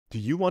Do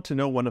you want to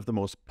know one of the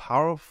most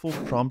powerful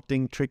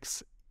prompting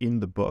tricks in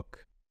the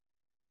book?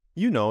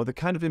 You know, the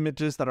kind of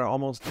images that are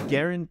almost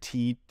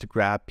guaranteed to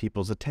grab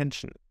people's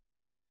attention.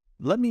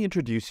 Let me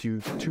introduce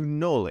you to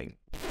Knolling.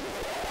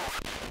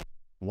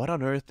 What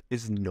on earth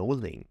is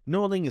Knolling?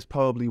 Knolling is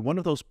probably one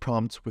of those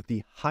prompts with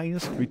the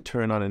highest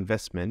return on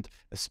investment,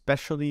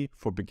 especially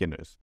for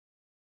beginners.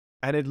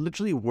 And it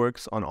literally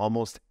works on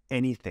almost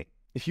anything.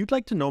 If you'd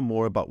like to know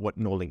more about what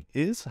Knolling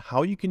is,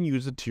 how you can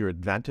use it to your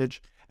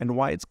advantage, and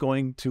why it's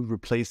going to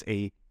replace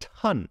a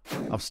ton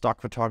of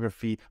stock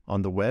photography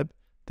on the web,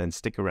 then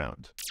stick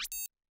around.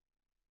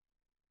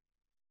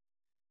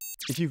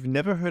 If you've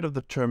never heard of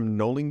the term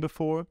Knolling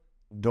before,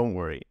 don't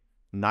worry.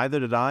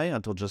 Neither did I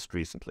until just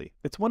recently.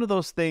 It's one of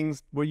those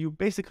things where you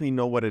basically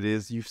know what it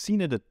is, you've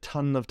seen it a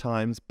ton of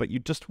times, but you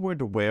just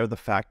weren't aware of the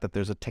fact that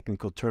there's a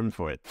technical term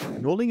for it.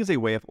 Knolling is a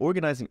way of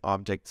organizing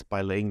objects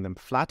by laying them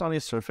flat on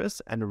a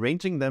surface and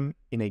arranging them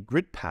in a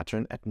grid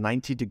pattern at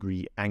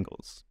 90-degree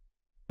angles.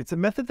 It's a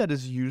method that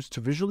is used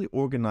to visually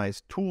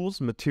organize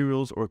tools,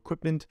 materials, or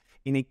equipment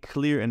in a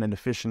clear and an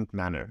efficient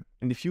manner.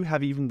 And if you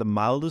have even the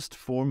mildest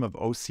form of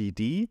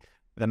OCD,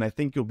 then I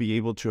think you'll be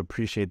able to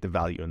appreciate the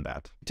value in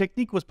that. The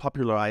technique was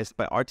popularized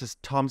by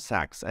artist Tom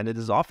Sachs, and it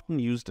is often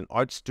used in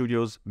art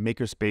studios,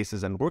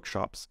 makerspaces, and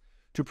workshops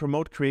to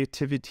promote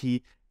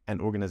creativity and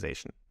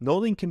organization.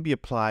 Knolling can be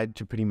applied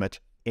to pretty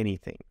much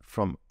anything,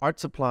 from art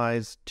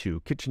supplies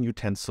to kitchen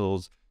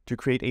utensils, to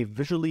create a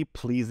visually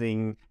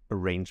pleasing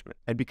arrangement.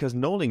 And because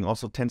Knolling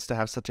also tends to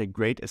have such a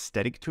great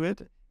aesthetic to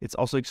it, it's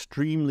also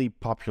extremely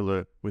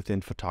popular within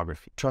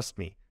photography. Trust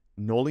me,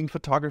 Knolling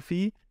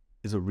photography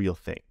is a real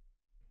thing.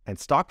 And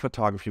stock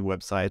photography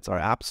websites are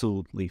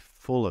absolutely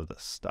full of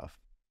this stuff.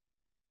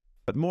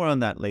 But more on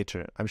that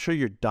later. I'm sure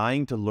you're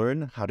dying to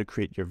learn how to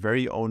create your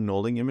very own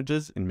Knolling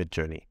images in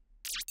Midjourney.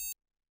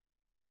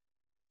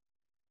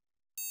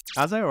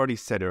 As I already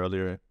said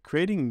earlier,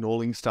 creating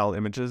Knolling style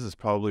images is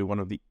probably one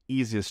of the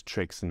easiest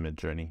tricks in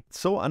Midjourney. It's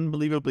so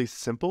unbelievably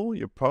simple,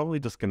 you're probably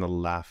just going to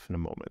laugh in a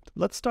moment.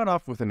 Let's start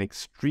off with an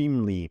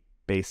extremely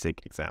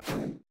basic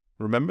example.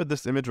 Remember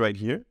this image right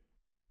here?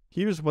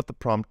 Here's what the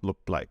prompt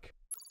looked like.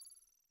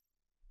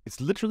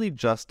 It's literally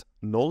just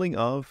Knolling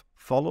of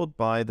followed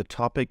by the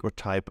topic or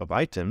type of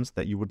items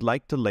that you would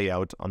like to lay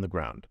out on the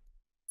ground.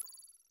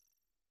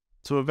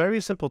 So a very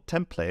simple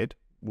template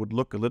would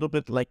look a little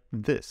bit like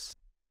this.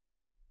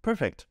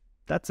 Perfect.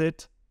 That's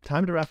it.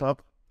 Time to wrap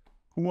up.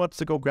 Who wants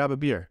to go grab a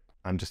beer?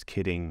 I'm just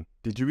kidding.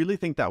 Did you really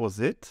think that was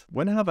it?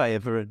 When have I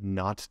ever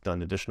not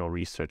done additional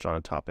research on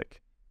a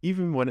topic?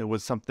 Even when it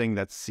was something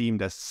that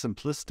seemed as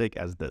simplistic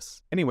as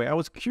this. Anyway, I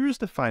was curious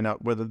to find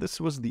out whether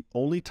this was the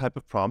only type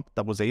of prompt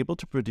that was able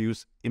to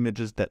produce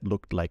images that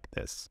looked like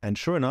this. And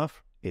sure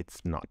enough,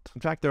 it's not.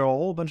 In fact, there are a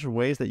whole bunch of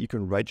ways that you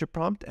can write your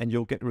prompt and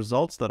you'll get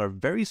results that are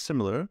very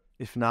similar,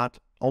 if not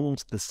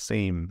almost the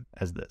same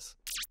as this.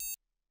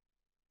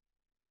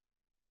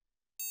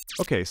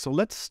 Okay, so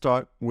let's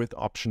start with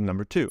option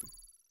number 2.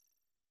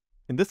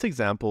 In this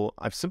example,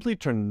 I've simply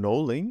turned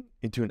Knolling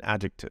into an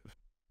adjective.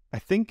 I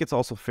think it's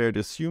also fair to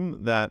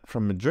assume that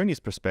from Midjourney's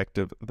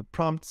perspective, the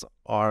prompts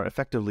are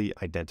effectively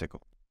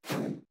identical.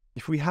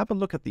 If we have a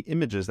look at the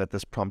images that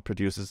this prompt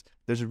produces,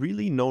 there's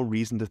really no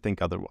reason to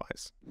think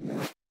otherwise.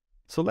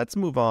 So let's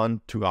move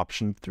on to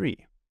option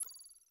 3.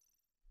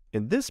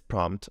 In this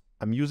prompt,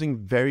 I'm using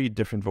very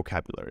different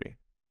vocabulary.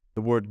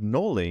 The word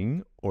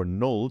knolling or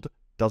knolled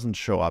doesn't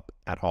show up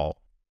at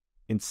all.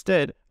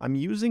 Instead, I'm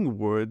using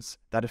words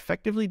that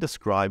effectively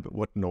describe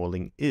what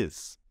knolling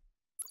is.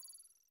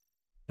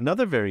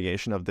 Another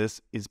variation of this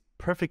is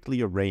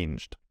perfectly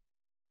arranged.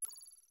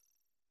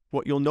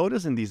 What you'll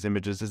notice in these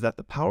images is that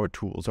the power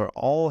tools are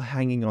all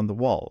hanging on the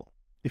wall.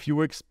 If you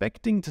were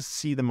expecting to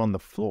see them on the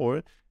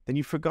floor, then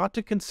you forgot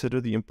to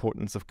consider the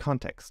importance of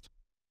context.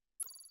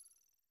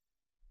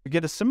 To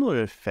get a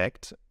similar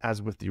effect as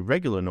with the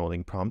regular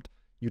Knolling prompt,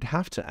 you'd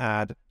have to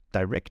add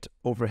direct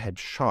overhead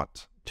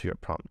shot to your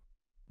prompt.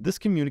 This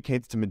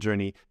communicates to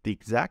Midjourney the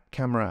exact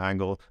camera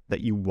angle that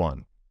you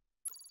want.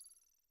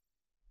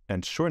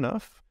 And sure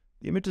enough,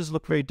 the images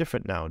look very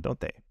different now,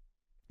 don't they?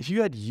 If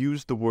you had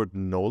used the word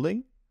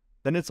knolling,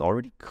 then it's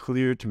already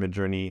clear to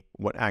Midjourney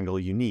what angle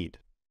you need.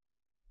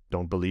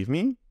 Don't believe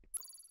me?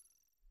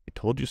 I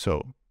told you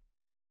so.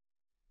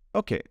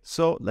 Okay,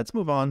 so let's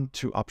move on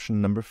to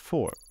option number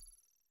 4.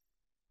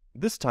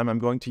 This time I'm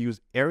going to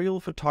use aerial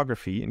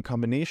photography in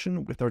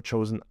combination with our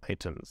chosen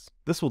items.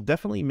 This will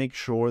definitely make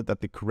sure that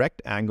the correct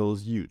angle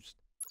is used.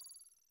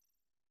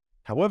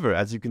 However,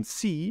 as you can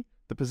see,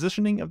 the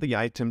positioning of the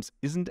items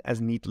isn't as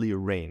neatly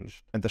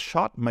arranged, and the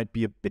shot might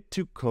be a bit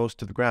too close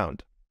to the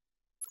ground.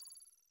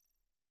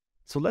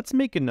 So let's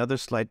make another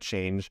slight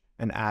change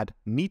and add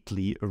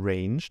neatly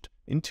arranged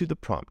into the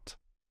prompt.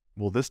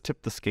 Will this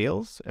tip the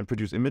scales and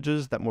produce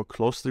images that more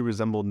closely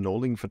resemble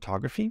Knolling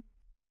photography?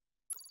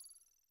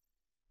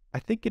 I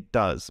think it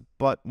does,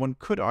 but one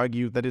could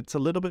argue that it's a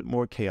little bit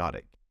more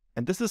chaotic.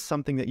 And this is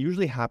something that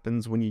usually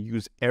happens when you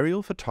use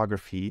aerial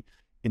photography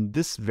in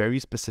this very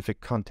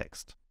specific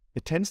context.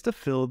 It tends to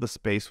fill the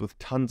space with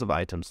tons of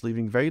items,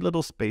 leaving very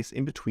little space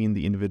in between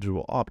the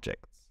individual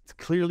objects. It's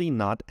clearly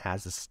not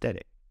as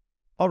aesthetic.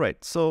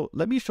 Alright, so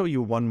let me show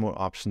you one more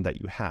option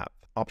that you have.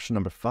 Option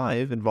number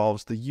 5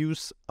 involves the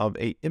use of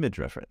an image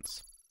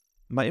reference.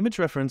 My image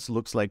reference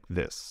looks like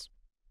this.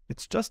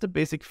 It's just a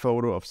basic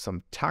photo of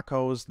some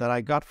tacos that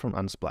I got from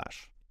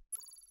Unsplash.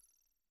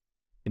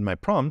 In my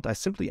prompt, I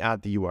simply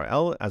add the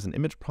URL as an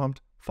image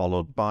prompt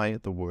followed by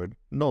the word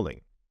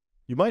Knolling.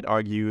 You might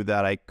argue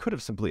that I could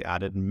have simply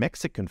added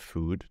Mexican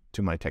food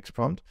to my text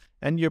prompt,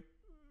 and you're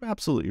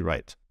absolutely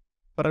right.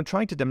 But I'm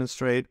trying to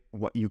demonstrate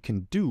what you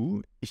can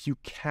do if you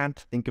can't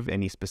think of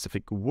any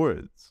specific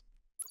words.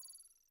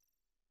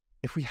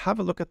 If we have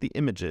a look at the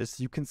images,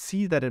 you can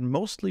see that it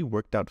mostly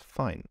worked out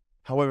fine.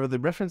 However, the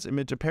reference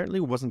image apparently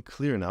wasn't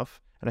clear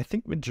enough, and I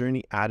think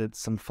Midjourney added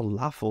some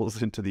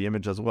falafels into the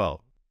image as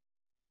well.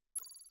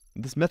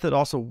 This method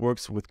also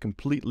works with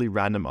completely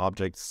random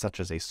objects such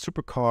as a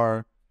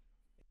supercar,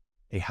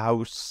 a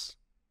house,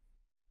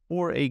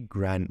 or a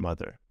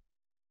grandmother.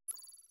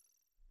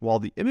 While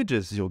the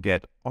images you'll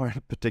get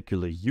aren't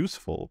particularly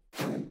useful,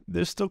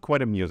 they're still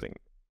quite amusing.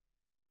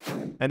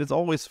 And it's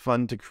always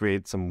fun to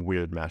create some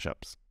weird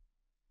mashups.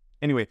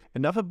 Anyway,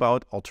 enough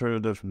about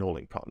alternative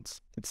Knolling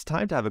prompts. It's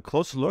time to have a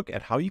closer look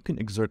at how you can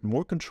exert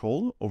more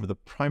control over the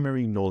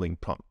primary Knolling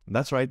prompt.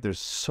 That's right, there's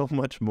so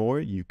much more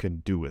you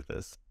can do with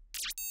this.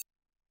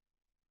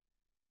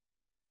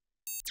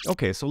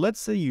 Okay, so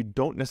let's say you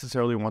don't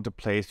necessarily want to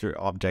place your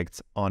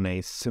objects on a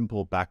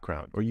simple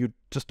background, or you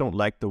just don't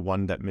like the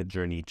one that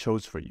Midjourney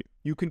chose for you.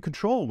 You can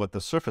control what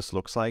the surface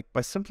looks like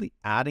by simply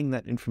adding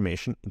that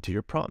information into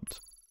your prompt.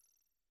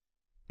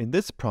 In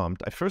this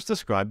prompt, I first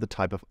describe the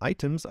type of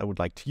items I would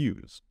like to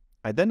use.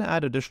 I then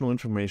add additional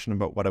information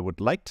about what I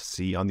would like to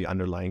see on the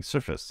underlying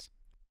surface.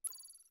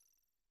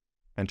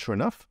 And sure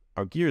enough,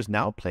 our gear is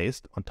now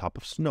placed on top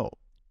of snow.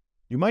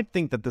 You might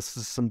think that this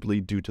is simply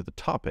due to the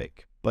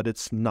topic, but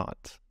it's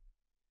not.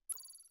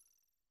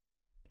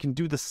 I can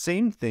do the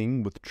same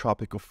thing with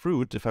tropical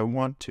fruit if I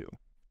want to.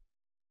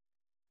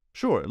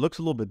 Sure, it looks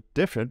a little bit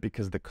different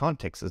because the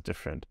context is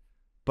different,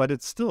 but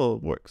it still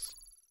works.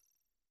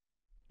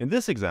 In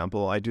this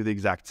example, I do the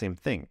exact same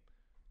thing.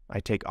 I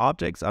take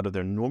objects out of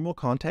their normal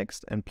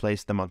context and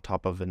place them on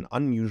top of an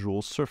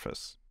unusual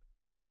surface.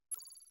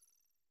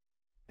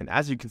 And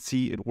as you can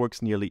see, it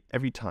works nearly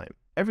every time.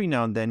 Every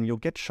now and then you'll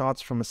get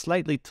shots from a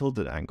slightly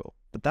tilted angle,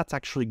 but that's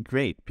actually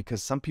great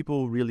because some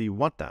people really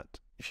want that.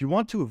 If you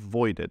want to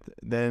avoid it,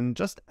 then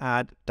just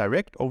add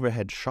direct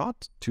overhead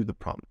shot to the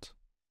prompt.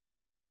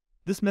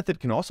 This method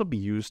can also be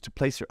used to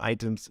place your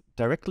items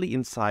directly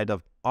inside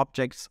of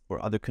objects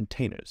or other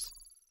containers.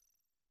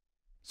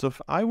 So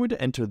if I were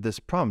to enter this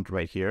prompt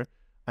right here,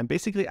 I'm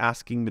basically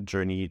asking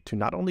Midjourney to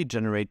not only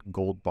generate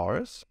gold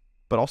bars,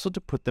 but also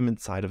to put them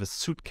inside of a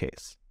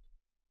suitcase.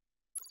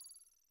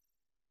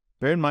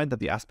 Bear in mind that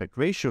the aspect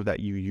ratio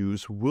that you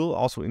use will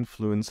also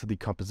influence the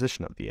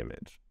composition of the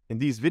image. In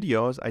these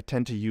videos, I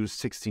tend to use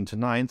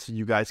 16:9 so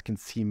you guys can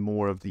see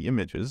more of the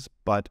images,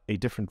 but a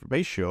different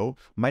ratio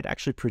might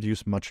actually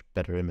produce much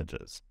better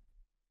images.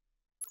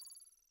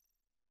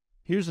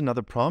 Here's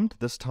another prompt,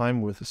 this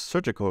time with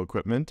surgical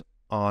equipment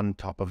on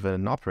top of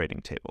an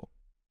operating table.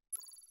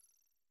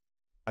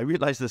 I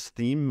realize this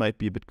theme might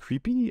be a bit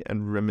creepy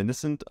and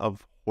reminiscent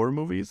of horror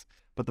movies,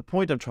 but the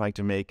point I'm trying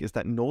to make is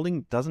that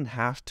Knolling doesn't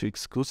have to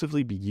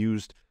exclusively be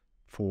used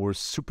for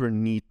super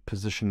neat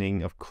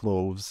positioning of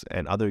clothes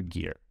and other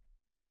gear.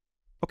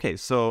 Okay,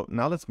 so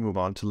now let's move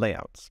on to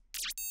layouts.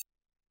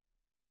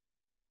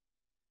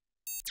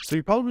 So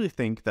you probably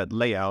think that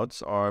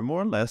layouts are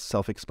more or less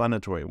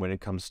self-explanatory when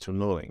it comes to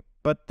Knolling,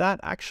 but that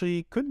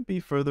actually couldn't be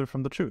further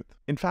from the truth.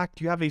 In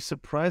fact, you have a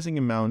surprising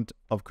amount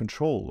of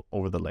control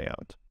over the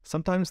layout.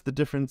 Sometimes the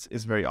difference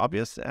is very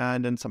obvious,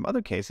 and in some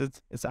other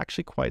cases, it's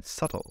actually quite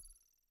subtle.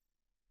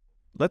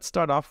 Let's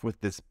start off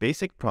with this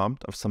basic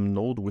prompt of some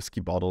Knolled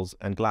whiskey bottles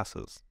and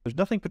glasses. There's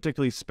nothing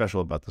particularly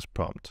special about this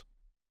prompt.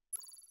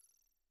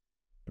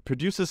 It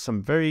produces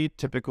some very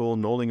typical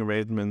Knolling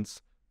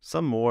arrangements,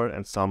 some more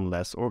and some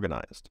less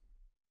organized.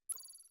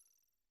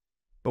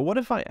 But what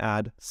if I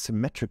add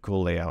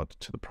symmetrical layout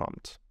to the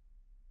prompt?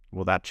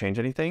 Will that change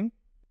anything?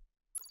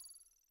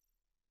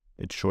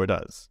 It sure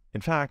does.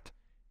 In fact,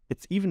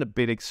 it's even a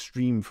bit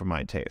extreme for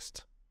my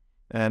taste.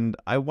 And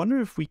I wonder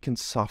if we can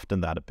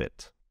soften that a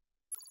bit.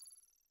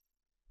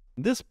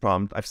 In this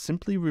prompt, I've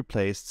simply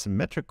replaced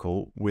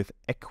symmetrical with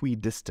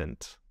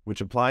equidistant,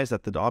 which implies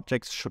that the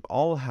objects should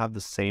all have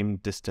the same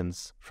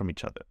distance from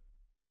each other.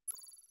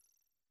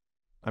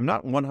 I'm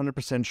not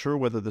 100% sure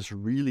whether this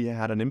really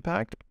had an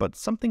impact, but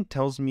something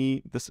tells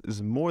me this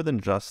is more than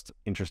just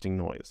interesting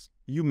noise.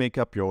 You make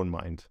up your own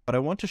mind, but I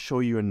want to show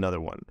you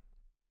another one.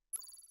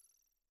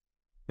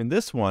 In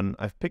this one,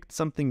 I've picked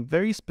something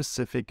very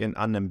specific and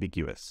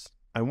unambiguous.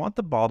 I want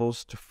the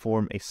bottles to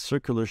form a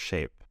circular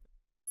shape.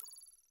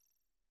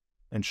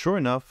 And sure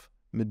enough,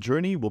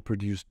 Midjourney will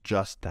produce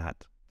just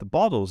that. The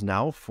bottles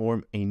now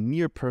form a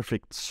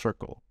near-perfect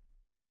circle.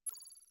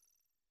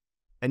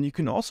 And you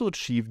can also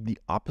achieve the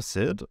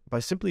opposite by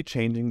simply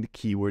changing the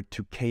keyword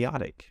to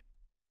chaotic.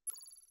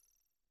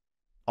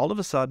 all of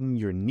a sudden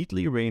your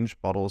neatly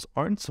arranged bottles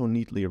aren't so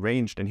neatly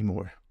arranged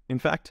anymore. In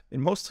fact, it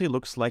mostly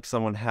looks like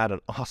someone had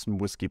an awesome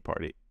whiskey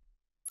party.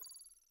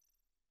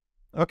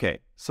 Okay,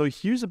 so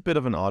here's a bit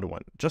of an odd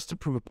one, just to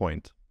prove a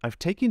point. I've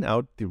taken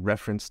out the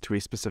reference to a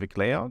specific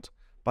layout,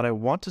 but I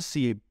want to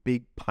see a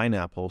big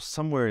pineapple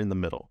somewhere in the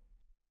middle.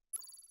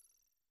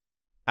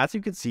 As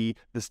you can see,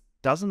 this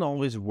doesn't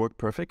always work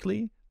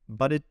perfectly,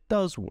 but it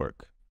does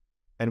work.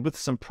 And with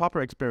some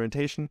proper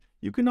experimentation,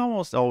 you can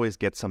almost always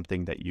get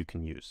something that you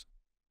can use.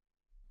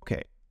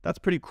 Okay, that's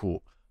pretty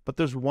cool, but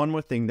there's one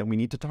more thing that we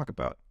need to talk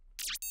about.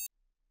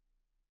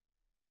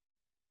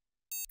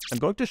 I'm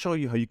going to show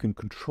you how you can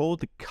control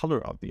the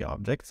color of the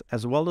objects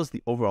as well as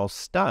the overall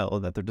style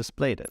that they're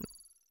displayed in.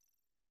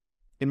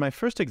 In my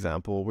first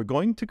example, we're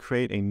going to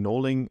create a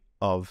knolling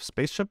of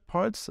spaceship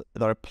parts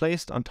that are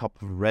placed on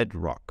top of red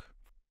rock.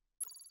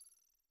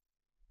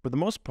 For the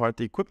most part,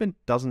 the equipment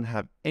doesn't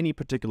have any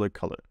particular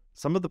color.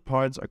 Some of the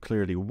parts are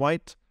clearly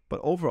white,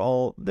 but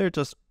overall, they're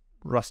just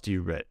rusty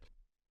red.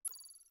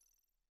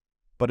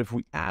 But if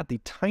we add the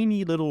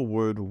tiny little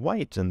word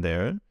white in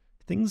there,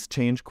 things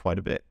change quite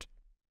a bit.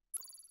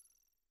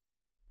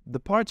 The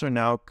parts are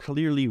now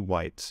clearly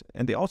white,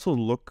 and they also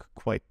look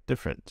quite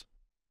different.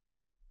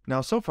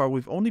 Now, so far,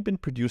 we've only been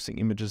producing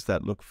images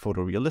that look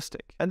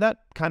photorealistic, and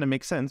that kind of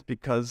makes sense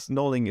because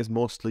knolling is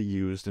mostly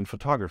used in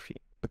photography.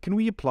 But can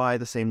we apply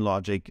the same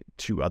logic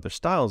to other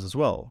styles as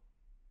well?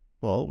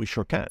 Well, we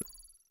sure can.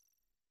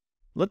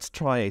 Let's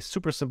try a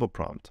super simple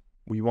prompt.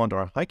 We want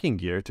our hiking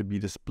gear to be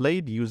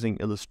displayed using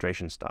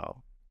illustration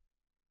style.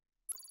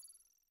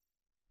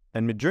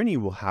 And Midjourney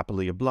will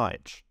happily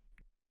oblige.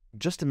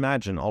 Just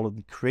imagine all of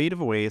the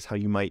creative ways how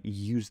you might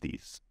use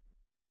these.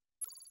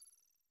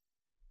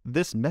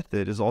 This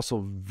method is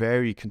also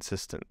very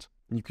consistent.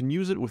 You can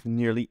use it with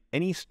nearly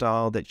any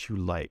style that you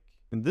like.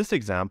 In this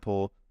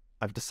example,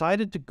 I've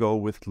decided to go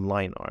with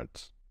line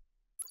art.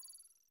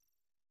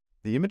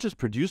 The images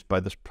produced by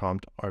this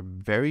prompt are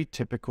very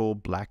typical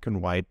black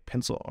and white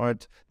pencil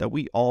art that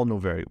we all know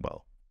very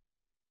well.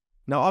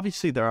 Now,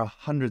 obviously, there are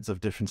hundreds of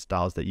different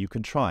styles that you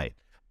can try,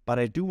 but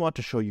I do want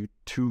to show you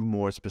two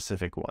more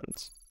specific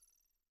ones.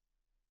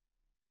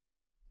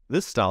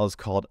 This style is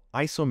called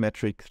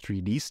isometric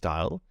 3D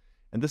style,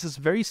 and this is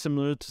very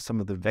similar to some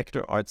of the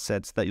vector art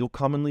sets that you'll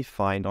commonly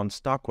find on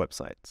stock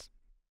websites.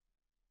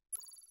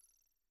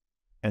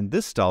 And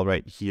this style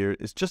right here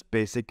is just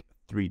basic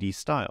 3D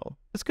style.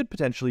 This could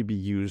potentially be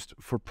used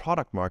for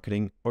product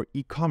marketing or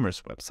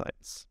e-commerce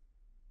websites.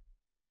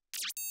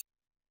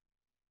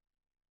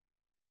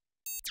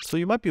 So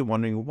you might be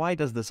wondering, why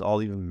does this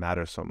all even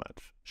matter so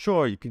much?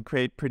 Sure, you can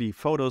create pretty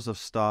photos of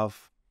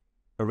stuff,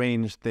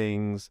 arrange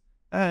things,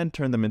 and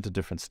turn them into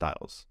different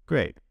styles.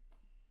 Great.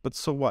 But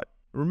so what?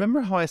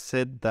 Remember how I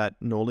said that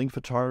knolling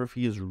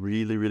photography is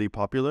really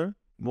popular?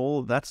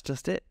 Well, that's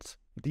just it.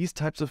 These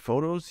types of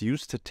photos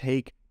used to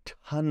take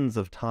tons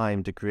of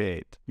time to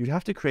create. You'd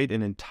have to create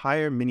an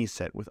entire mini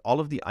set with all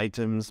of the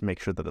items, make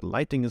sure that the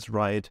lighting is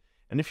right,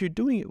 and if you're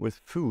doing it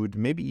with food,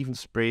 maybe even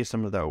spray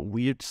some of that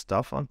weird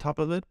stuff on top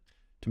of it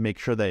to make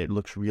sure that it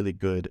looks really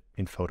good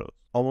in photos.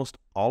 Almost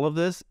all of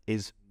this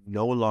is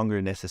no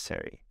longer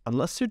necessary.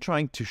 Unless you're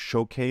trying to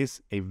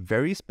showcase a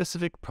very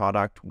specific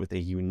product with a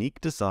unique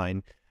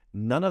design,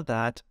 none of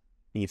that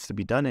needs to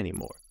be done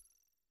anymore.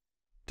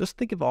 Just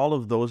think of all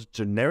of those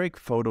generic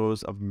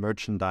photos of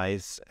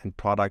merchandise and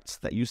products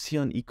that you see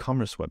on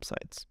e-commerce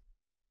websites.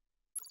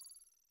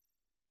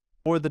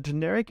 Or the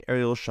generic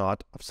aerial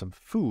shot of some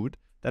food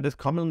that is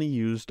commonly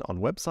used on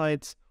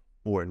websites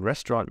or in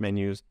restaurant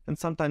menus, and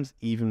sometimes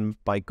even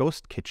by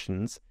ghost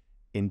kitchens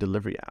in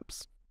delivery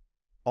apps.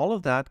 All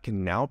of that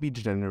can now be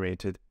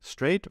generated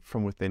straight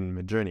from within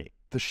Midjourney.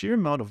 The sheer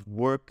amount of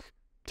work,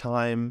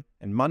 time,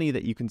 and money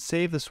that you can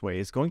save this way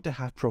is going to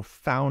have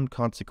profound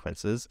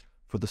consequences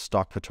for the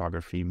stock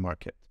photography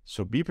market.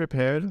 So be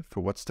prepared for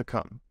what's to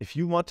come. If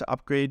you want to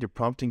upgrade your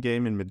prompting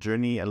game in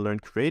Midjourney and learn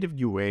creative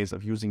new ways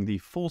of using the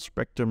full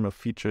spectrum of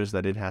features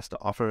that it has to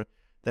offer,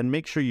 then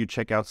make sure you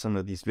check out some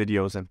of these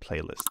videos and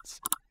playlists.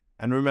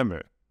 And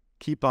remember,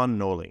 keep on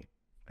knolling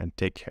and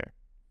take care.